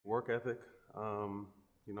Work ethic.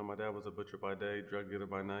 My dad was a butcher by day, drug dealer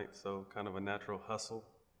by night, so kind of a natural hustle.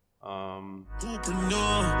 Hoopreneur.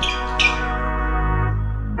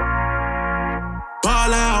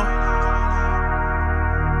 Ball out.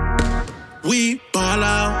 We ball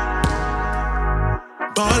out.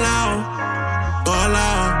 Ball out. Ball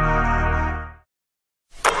out.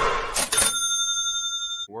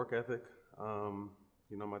 Work ethic.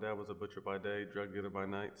 My dad was a butcher by day, drug dealer by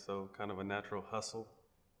night, so kind of a natural hustle.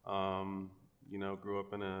 Grew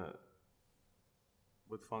up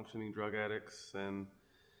with functioning drug addicts and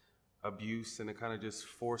abuse, and it kind of just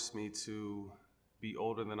forced me to be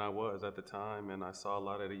older than I was at the time, and I saw a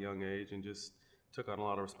lot at a young age and just took on a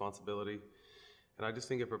lot of responsibility. And I just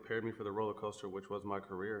think it prepared me for the roller coaster, which was my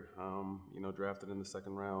career. Drafted in the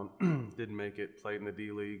second round, didn't make it, played in the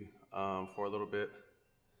D League for a little bit,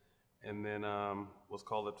 and then was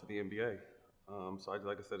called up to the NBA.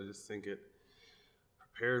 Like I said, I just think it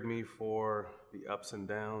prepared me for the ups and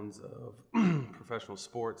downs of professional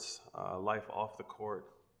sports, life off the court,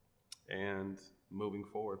 and moving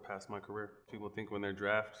forward past my career. People think when they're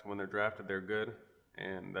drafted, they're good,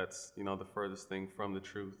 and that's the furthest thing from the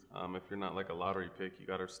truth. If you're not like a lottery pick, you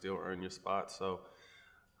got to still earn your spot. So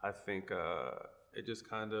I think it just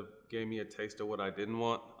kind of gave me a taste of what I didn't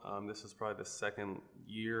want. This is probably the second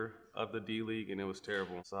year of the D League, and it was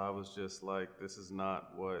terrible. So I was just like, this is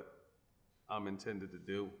not what I'm intended to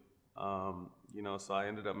do. So I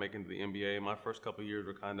ended up making it to the NBA. My first couple of years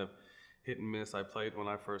were kind of hit and miss. I played when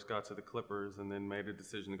I first got to the Clippers, and then made a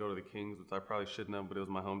decision to go to the Kings, which I probably shouldn't have, but it was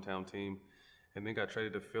my hometown team. And then got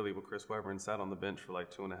traded to Philly with Chris Webber and sat on the bench for like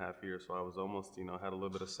 2.5 years. So I was almost, had a little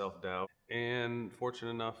bit of self-doubt. And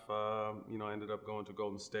fortunate enough, I ended up going to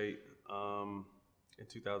Golden State in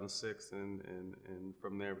 2006, and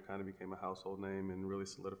from there kind of became a household name and really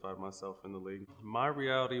solidified myself in the league. My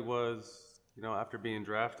reality was, after being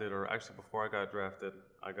drafted, or actually before I got drafted,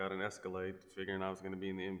 I got an Escalade, figuring I was going to be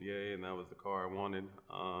in the NBA, and that was the car I wanted.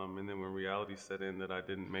 And then when reality set in that I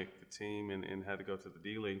didn't make the team and had to go to the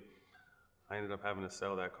D League, I ended up having to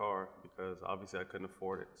sell that car because obviously I couldn't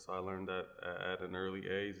afford it. So I learned that at an early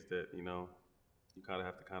age that, you kind of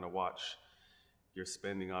have to kind of watch your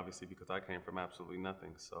spending, obviously, because I came from absolutely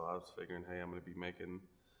nothing. So I was figuring, hey, I'm going to be making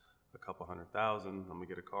a couple $100,000. I'm going to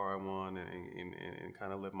get a car I want and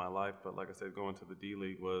kind of live my life. But like I said, going to the D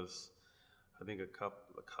League was, I think, a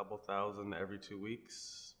couple thousand every 2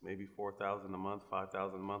 weeks, maybe 4,000 a month,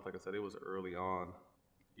 5,000 a month. Like I said, it was early on,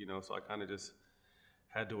 so I kind of just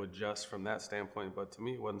had to adjust from that standpoint. But to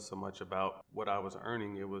me, it wasn't so much about what I was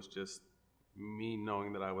earning. It was just me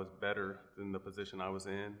knowing that I was better than the position I was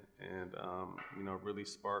in, and really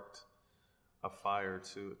sparked a fire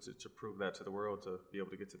to prove that to the world, to be able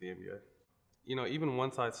to get to the NBA. Even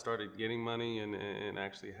once I started getting money and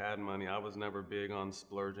actually had money, I was never big on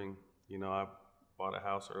splurging. I bought a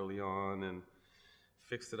house early on and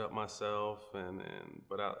fixed it up myself,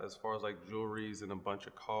 but as far as like jewelries and a bunch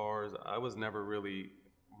of cars, I was never really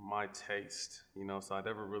my taste, so I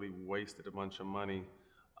never really wasted a bunch of money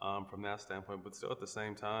from that standpoint. But still, at the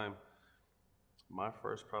same time, my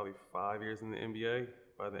first probably 5 years in the NBA,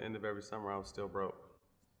 by the end of every summer, I was still broke.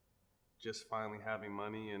 Just finally having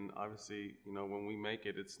money, and obviously, when we make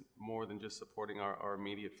it, it's more than just supporting our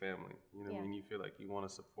immediate family. Yeah. I mean, you feel like you want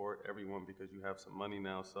to support everyone because you have some money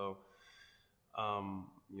now. So,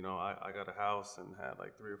 I got a house and had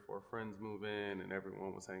like 3 or 4 friends move in, and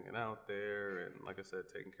everyone was hanging out there. And like I said,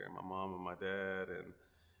 taking care of my mom and my dad and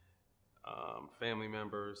family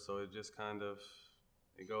members. So it just kind of,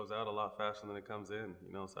 it goes out a lot faster than it comes in.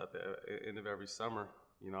 So at the end of every summer,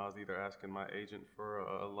 I was either asking my agent for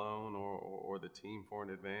a loan or the team for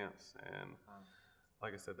an advance. And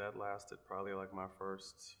like I said, that lasted probably like my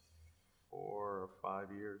first 4 or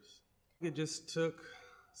 5 years. It just took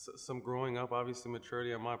some growing up, obviously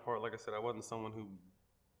maturity on my part. Like I said, I wasn't someone who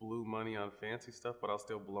blew money on fancy stuff, but I was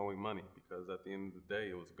still blowing money because at the end of the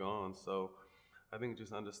day, it was gone. So I think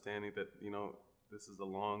just understanding that, this is a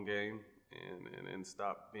long game, and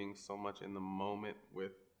stop being so much in the moment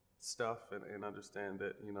with stuff, and understand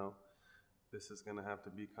that, this is going to have to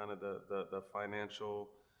be kind of the financial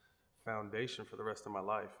foundation for the rest of my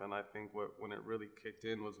life. And I think when it really kicked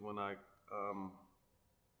in was when I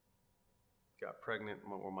got pregnant,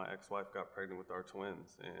 or my ex-wife got pregnant with our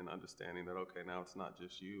twins, and understanding that, okay, now it's not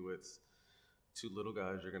just you, it's 2 little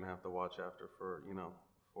guys you're going to have to watch after for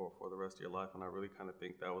the rest of your life. And I really kind of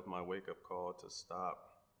think that was my wake-up call to stop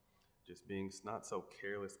just being not so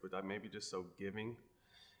careless, but maybe just so giving,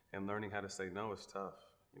 and learning how to say no is tough.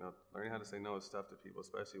 Learning how to say no is tough to people,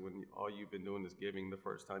 especially when all you've been doing is giving. The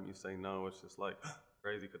first time you say no, it's just like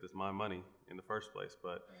crazy because it's my money in the first place.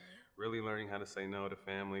 But really learning how to say no to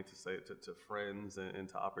family, to friends, and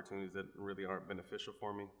to opportunities that really aren't beneficial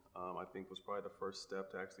for me, I think was probably the first step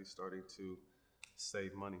to actually starting to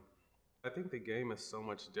save money. I think the game is so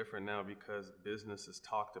much different now because business is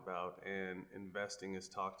talked about and investing is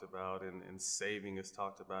talked about and saving is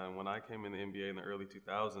talked about. And when I came in the NBA in the early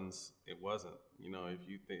 2000s, it wasn't. You know, if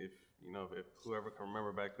whoever can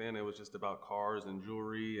remember back then, it was just about cars and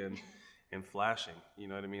jewelry and flashing. You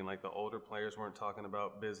know what I mean? Like the older players weren't talking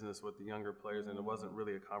about business with the younger players, and it wasn't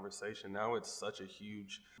really a conversation. Now it's such a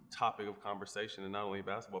huge topic of conversation, and not only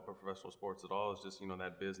basketball but professional sports at all. It's just, you know,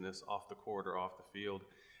 that business off the court or off the field.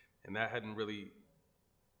 And that wasn't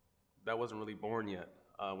really born yet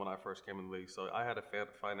when I first came in the league. So I had a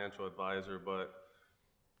financial advisor, but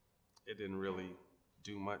it didn't really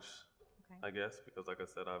do much, I guess, because like I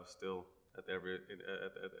said, I was still at the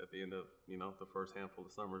end of, you know, the first handful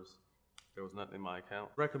of summers, there was nothing in my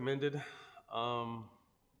account. Recommended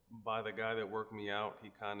by the guy that worked me out.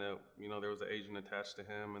 He kind of, you know, there was an agent attached to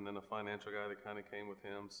him, and then a financial guy that kind of came with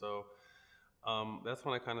him. So that's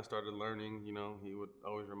when I kind of started learning. You know, he would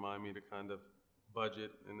always remind me to kind of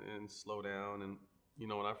budget and slow down. And, you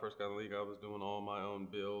know, when I first got in the league, I was doing all my own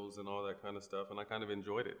bills and all that kind of stuff. And I kind of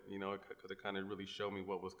enjoyed it, you know, because it kind of really showed me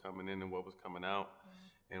what was coming in and what was coming out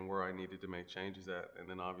and where I needed to make changes at. And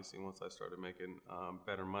then obviously once I started making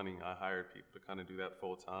better money, I hired people to kind of do that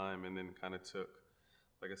full time, and then kind of took,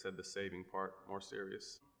 like I said, the saving part more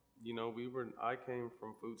serious. You know, I came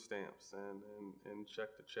from food stamps and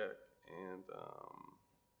check to check and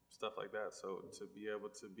stuff like that. So to be able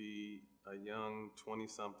to be a young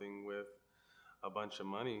 20-something with a bunch of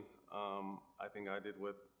money, I think I did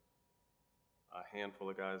what a handful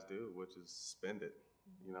of guys do, which is spend it.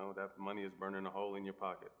 You know, that money is burning a hole in your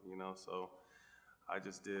pocket, you know, so I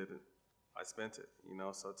spent it, you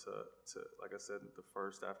know. So to like I said,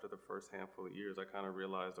 after the first handful of years, I kind of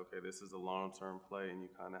realized, okay, this is a long-term play and you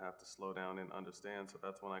kind of have to slow down and understand. So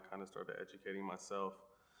that's when I kind of started educating myself,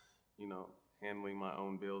 you know, handling my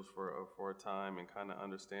own bills for a time and kind of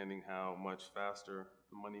understanding how much faster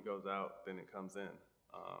money goes out than it comes in.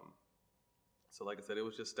 So like I said, it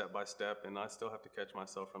was just step by step, and I still have to catch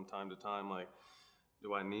myself from time to time, like,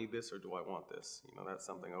 do I need this or do I want this? You know, that's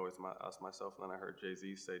something I always ask myself. And then I heard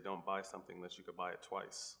Jay-Z say, don't buy something unless you could buy it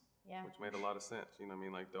twice. Yeah. Which made a lot of sense. You know what I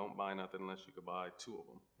mean? Like, don't buy nothing unless you could buy two of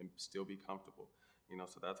them and still be comfortable. You know,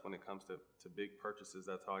 so that's when it comes to big purchases.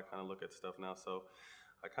 That's how I kind of look at stuff now. So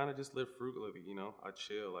I kind of just live frugally, you know. I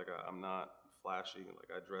chill. Like, I'm not flashy. Like,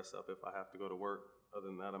 I dress up if I have to go to work. Other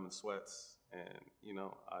than that, I'm in sweats. And, you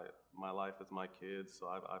know, my life is my kids. So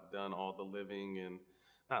I've done all the living and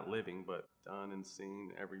not living, but done and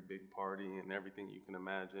seen every big party and everything you can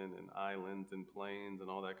imagine, and islands and planes and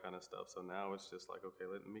all that kind of stuff. So now it's just like, okay,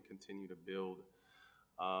 let me continue to build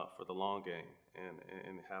for the long game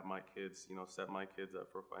and have my kids, you know, set my kids up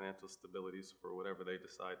for financial stability for whatever they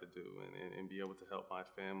decide to do, and be able to help my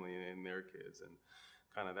family and their kids. And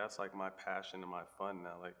kind of that's like my passion and my fun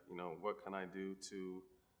now. Like, you know, what can I do to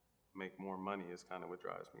make more money is kind of what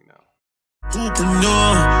drives me now. Hoopreneur.